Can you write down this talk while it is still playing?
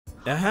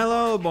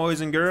Hello boys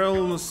and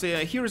girls,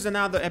 here's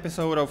another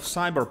episode of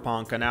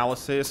Cyberpunk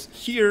analysis.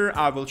 Here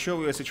I will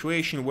show you a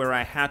situation where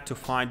I had to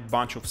fight a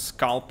bunch of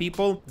skull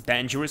people,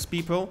 dangerous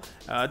people.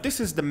 This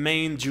is the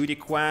main duty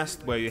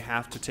quest where you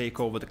have to take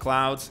over the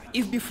clouds.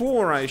 If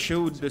before I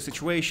showed the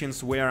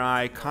situations where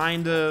I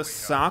kinda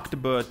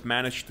sucked but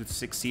managed to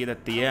succeed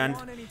at the end,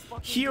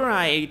 here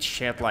I ate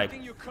shit like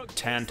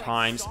 10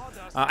 times.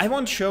 I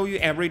won't show you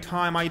every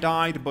time I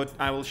died, but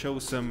I will show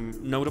some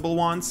notable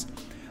ones.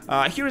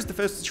 Here's the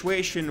first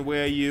situation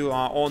where you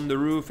are on the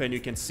roof and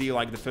you can see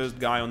like the first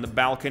guy on the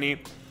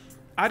balcony.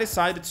 I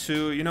decided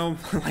to, you know,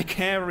 like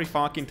every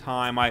fucking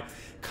time I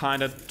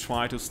kind of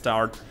try to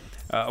start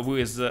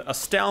with a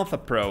stealth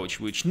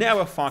approach, which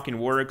never fucking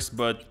works,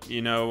 but,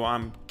 you know,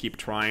 I'm keep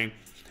trying.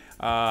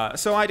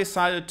 So I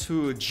decided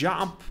to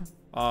jump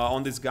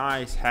on this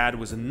guy's head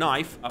with a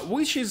knife,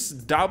 which is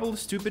double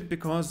stupid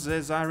because,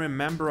 as I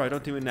remember, I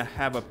don't even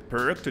have a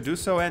perk to do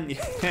so, and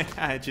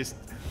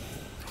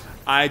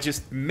I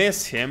just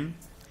miss him.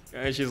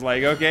 She's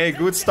like, okay,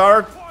 good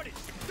start.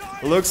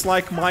 Looks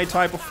like my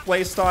type of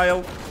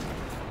playstyle.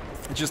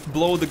 Just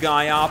blow the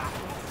guy up.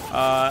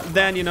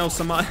 Then, you know,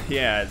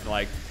 yeah,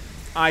 like,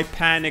 I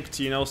panicked,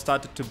 you know,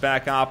 started to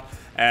back up.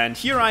 And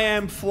here I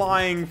am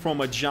flying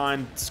from a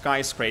giant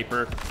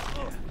skyscraper.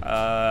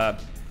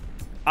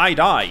 I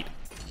died.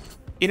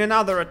 In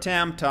another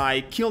attempt, I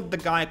killed the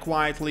guy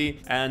quietly,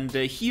 and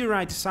here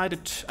I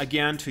decided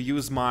again to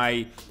use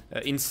my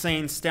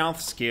insane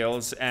stealth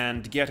skills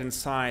and get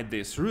inside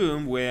this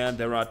room where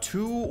there are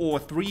 2 or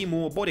 3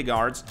 more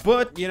bodyguards.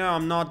 But, you know,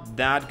 I'm not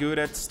that good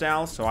at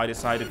stealth, so I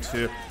decided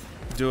to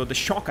do the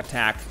shock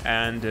attack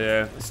and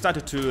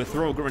started to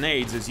throw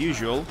grenades as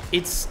usual.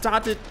 It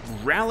started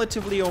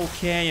relatively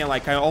okay,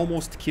 like I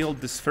almost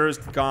killed this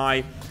first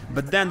guy,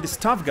 but then this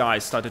tough guy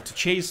started to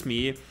chase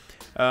me.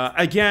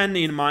 Again,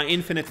 in my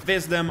infinite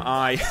wisdom,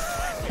 I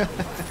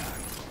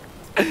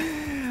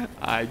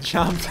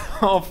jumped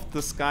off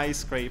the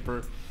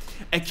skyscraper.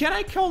 Can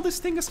I call this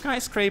thing a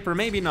skyscraper?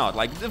 Maybe not,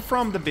 like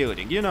from the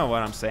building, you know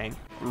what I'm saying.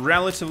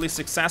 Relatively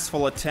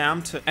successful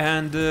attempt,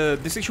 and the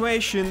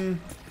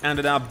situation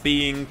ended up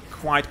being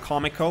quite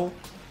comical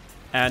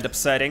and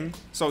upsetting.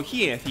 So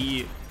here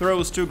he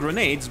throws 2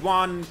 grenades,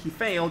 one he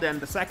failed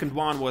and the second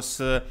one was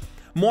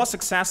more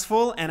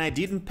successful, and I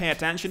didn't pay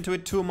attention to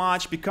it too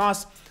much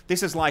because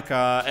this is like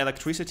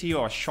electricity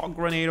or shock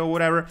grenade or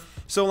whatever.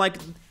 So like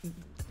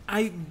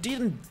I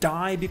didn't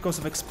die because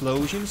of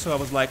explosion, so I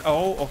was like,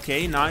 oh,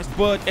 okay, nice.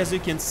 But as you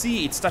can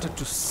see, it started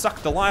to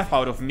suck the life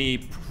out of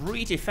me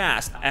pretty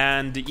fast,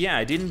 and yeah,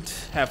 I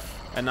didn't have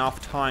enough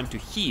time to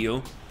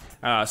heal.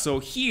 So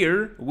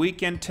here we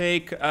can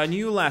take a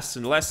new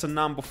lesson, lesson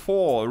number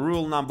 4,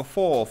 rule number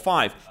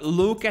 5.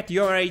 Look at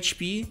your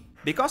HP.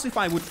 Because if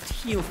I would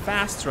heal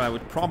faster, I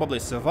would probably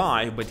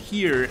survive, but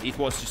here it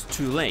was just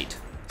too late.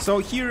 So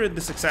here at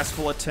the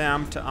successful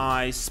attempt,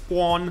 I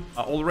spawn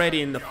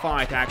already in the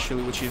fight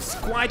actually, which is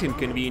quite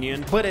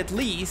inconvenient, but at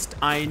least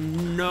I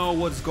know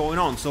what's going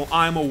on, so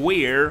I'm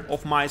aware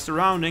of my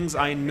surroundings,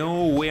 I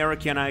know where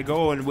can I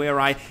go and where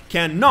I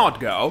cannot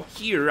go.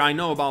 Here I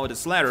know about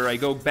this ladder, I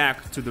go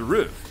back to the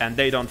roof, and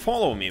they don't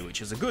follow me,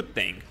 which is a good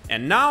thing.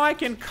 And now I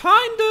can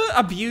kinda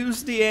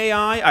abuse the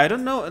AI, I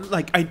don't know,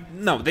 like,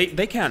 no,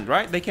 they can,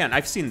 right? They can,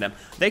 I've seen them.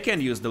 They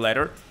can use the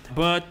ladder.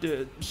 But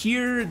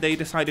here they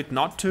decided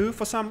not to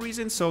for some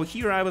reason, so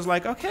here I was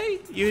like, okay,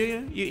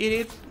 you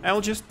idiot, I'll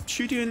just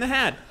shoot you in the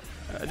head.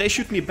 They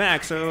shoot me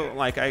back, so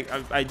like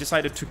I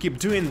decided to keep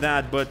doing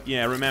that, but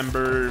yeah,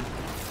 remember,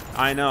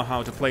 I know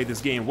how to play this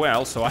game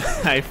well, so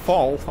I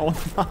fall on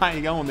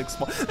my own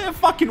explosion.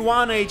 Fucking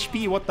 1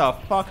 HP, what the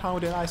fuck, how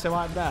did I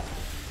survive that?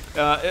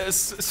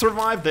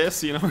 Survive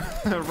this, you know,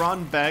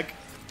 run back.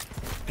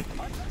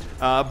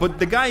 But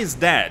the guy is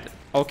dead.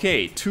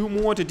 Okay, 2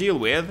 more to deal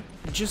with.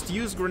 Just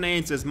use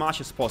grenades as much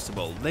as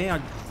possible. They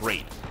are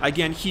great.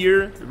 Again,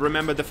 here,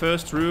 remember the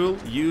first rule.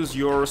 Use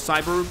your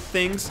cyber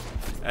things.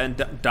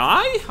 And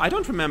die? I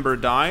don't remember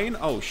dying.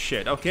 Oh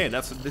shit, okay,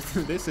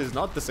 this is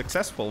not the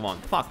successful one.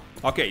 Fuck.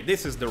 Okay,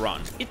 this is the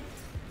run. It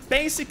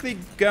basically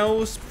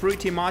goes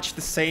pretty much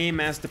the same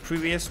as the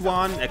previous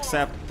one,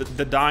 except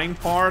the dying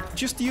part.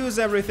 Just use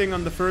everything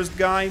on the first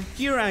guy.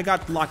 Here I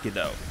got lucky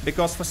though,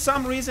 because for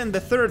some reason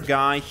the third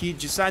guy, he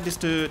decided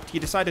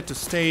to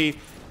stay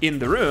in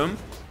the room.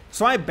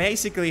 So I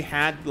basically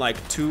had like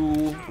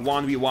 2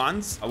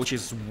 1v1s, which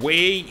is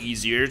way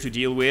easier to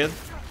deal with.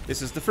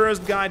 This is the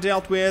first guy I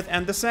dealt with,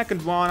 and the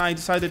second one I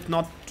decided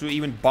not to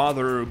even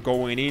bother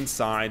going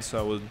inside, so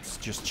I was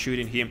just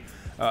shooting him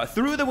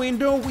through the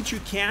window, which you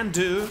can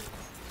do.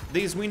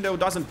 This window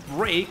doesn't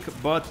break,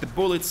 but the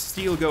bullets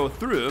still go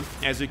through.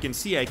 As you can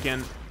see,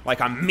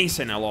 I'm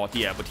missing a lot,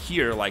 yeah, but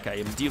here, like, I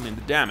am dealing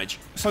the damage.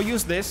 So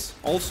use this.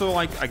 Also,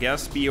 like, I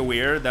guess, be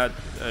aware that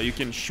you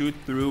can shoot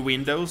through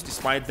windows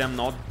despite them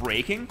not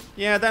breaking.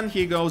 Yeah, then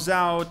he goes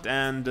out,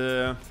 and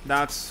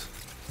that's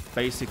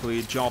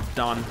basically job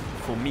done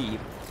for me.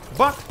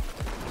 But,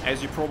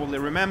 as you probably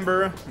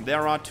remember,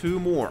 there are 2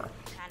 more.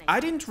 I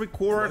didn't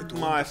record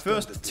my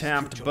first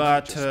attempt,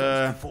 but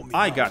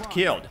I got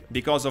killed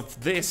because of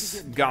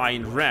this guy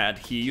in red.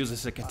 He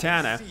uses a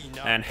katana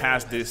and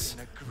has this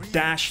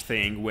dash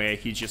thing where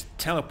he just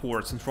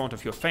teleports in front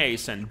of your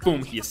face and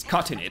boom, he is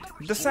cutting it.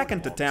 The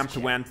second attempt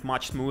went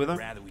much smoother.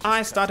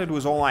 I started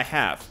with all I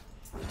have.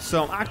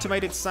 So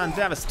activated Sun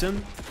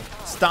Devastation,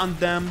 stunned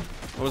them.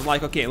 I was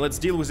like, okay, let's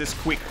deal with this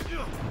quick.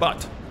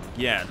 But,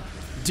 yeah,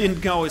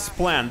 didn't go as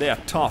planned, they're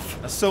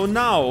tough. So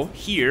now,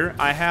 here,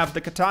 I have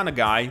the katana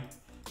guy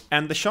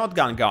and the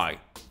shotgun guy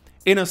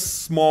in a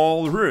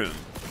small room.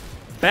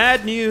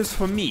 Bad news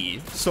for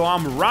me, so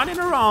I'm running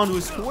around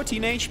with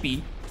 14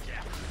 HP.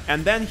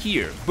 And then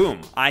here,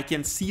 boom, I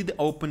can see the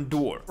open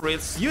door.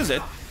 Let's use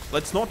it,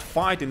 let's not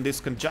fight in this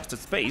congested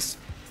space.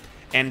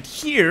 And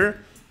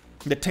here,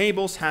 the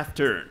tables have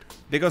turned.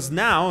 Because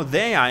now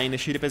they are in a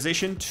shitty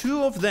position,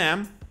 two of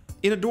them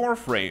in a door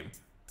frame.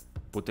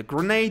 Put a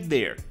grenade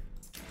there.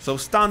 So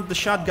stunned the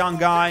shotgun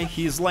guy,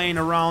 he's laying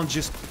around,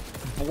 just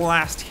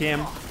blast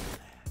him.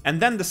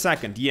 And then the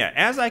second, yeah,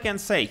 as I can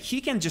say,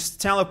 he can just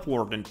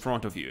teleport in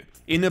front of you.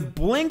 In a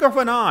blink of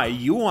an eye,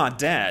 you are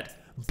dead.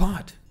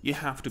 But you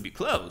have to be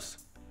close.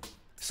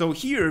 So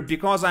here,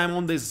 because I'm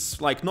on this,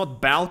 like,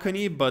 not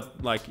balcony,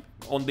 but like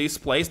on this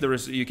place,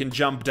 you can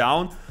jump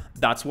down,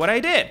 that's what I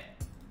did.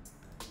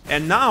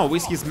 And now,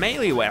 with his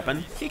melee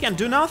weapon, he can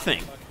do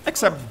nothing,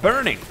 except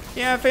burning.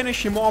 Yeah,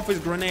 finish him off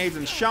with grenades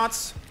and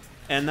shots.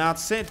 And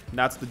that's it,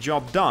 that's the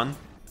job done.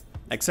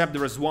 Except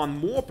there is one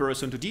more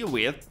person to deal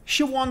with.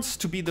 She wants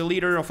to be the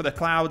leader of the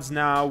clouds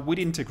now, we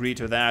didn't agree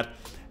to that.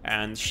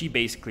 And she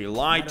basically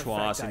lied to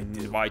us,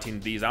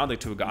 inviting these other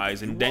two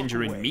guys,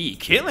 endangering me,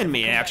 killing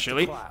me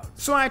actually.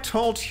 So I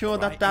told her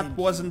that that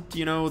wasn't,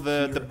 you know,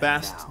 the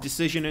best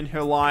decision in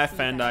her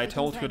life, and I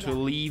told her to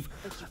leave.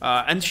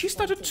 And she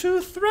started to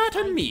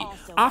threaten me,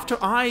 after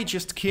I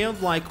just killed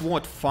like,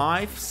 what,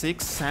 5,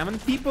 6, 7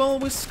 people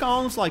with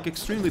skulls, like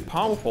extremely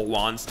powerful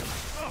ones.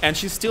 And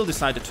she still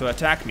decided to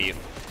attack me.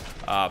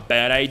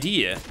 Bad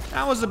idea.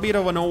 That was a bit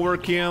of an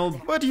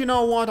overkill, but you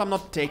know what, I'm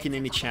not taking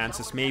any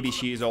chances. Maybe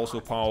she is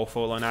also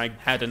powerful and I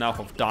had enough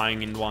of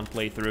dying in one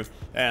playthrough.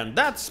 And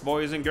that's,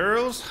 boys and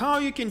girls, how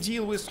you can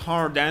deal with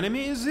hard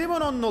enemies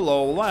even on the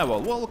low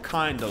level. Well,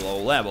 kinda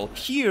low level.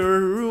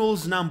 Here,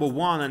 rules number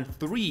 1 and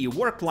 3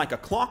 worked like a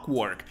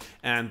clockwork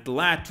and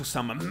led to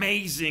some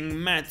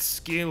amazing mad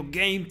skill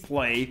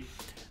gameplay.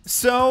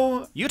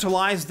 So,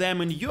 utilize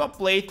them in your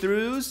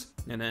playthroughs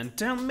and then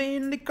tell me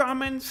in the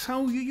comments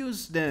how you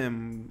use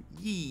them.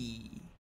 Yee.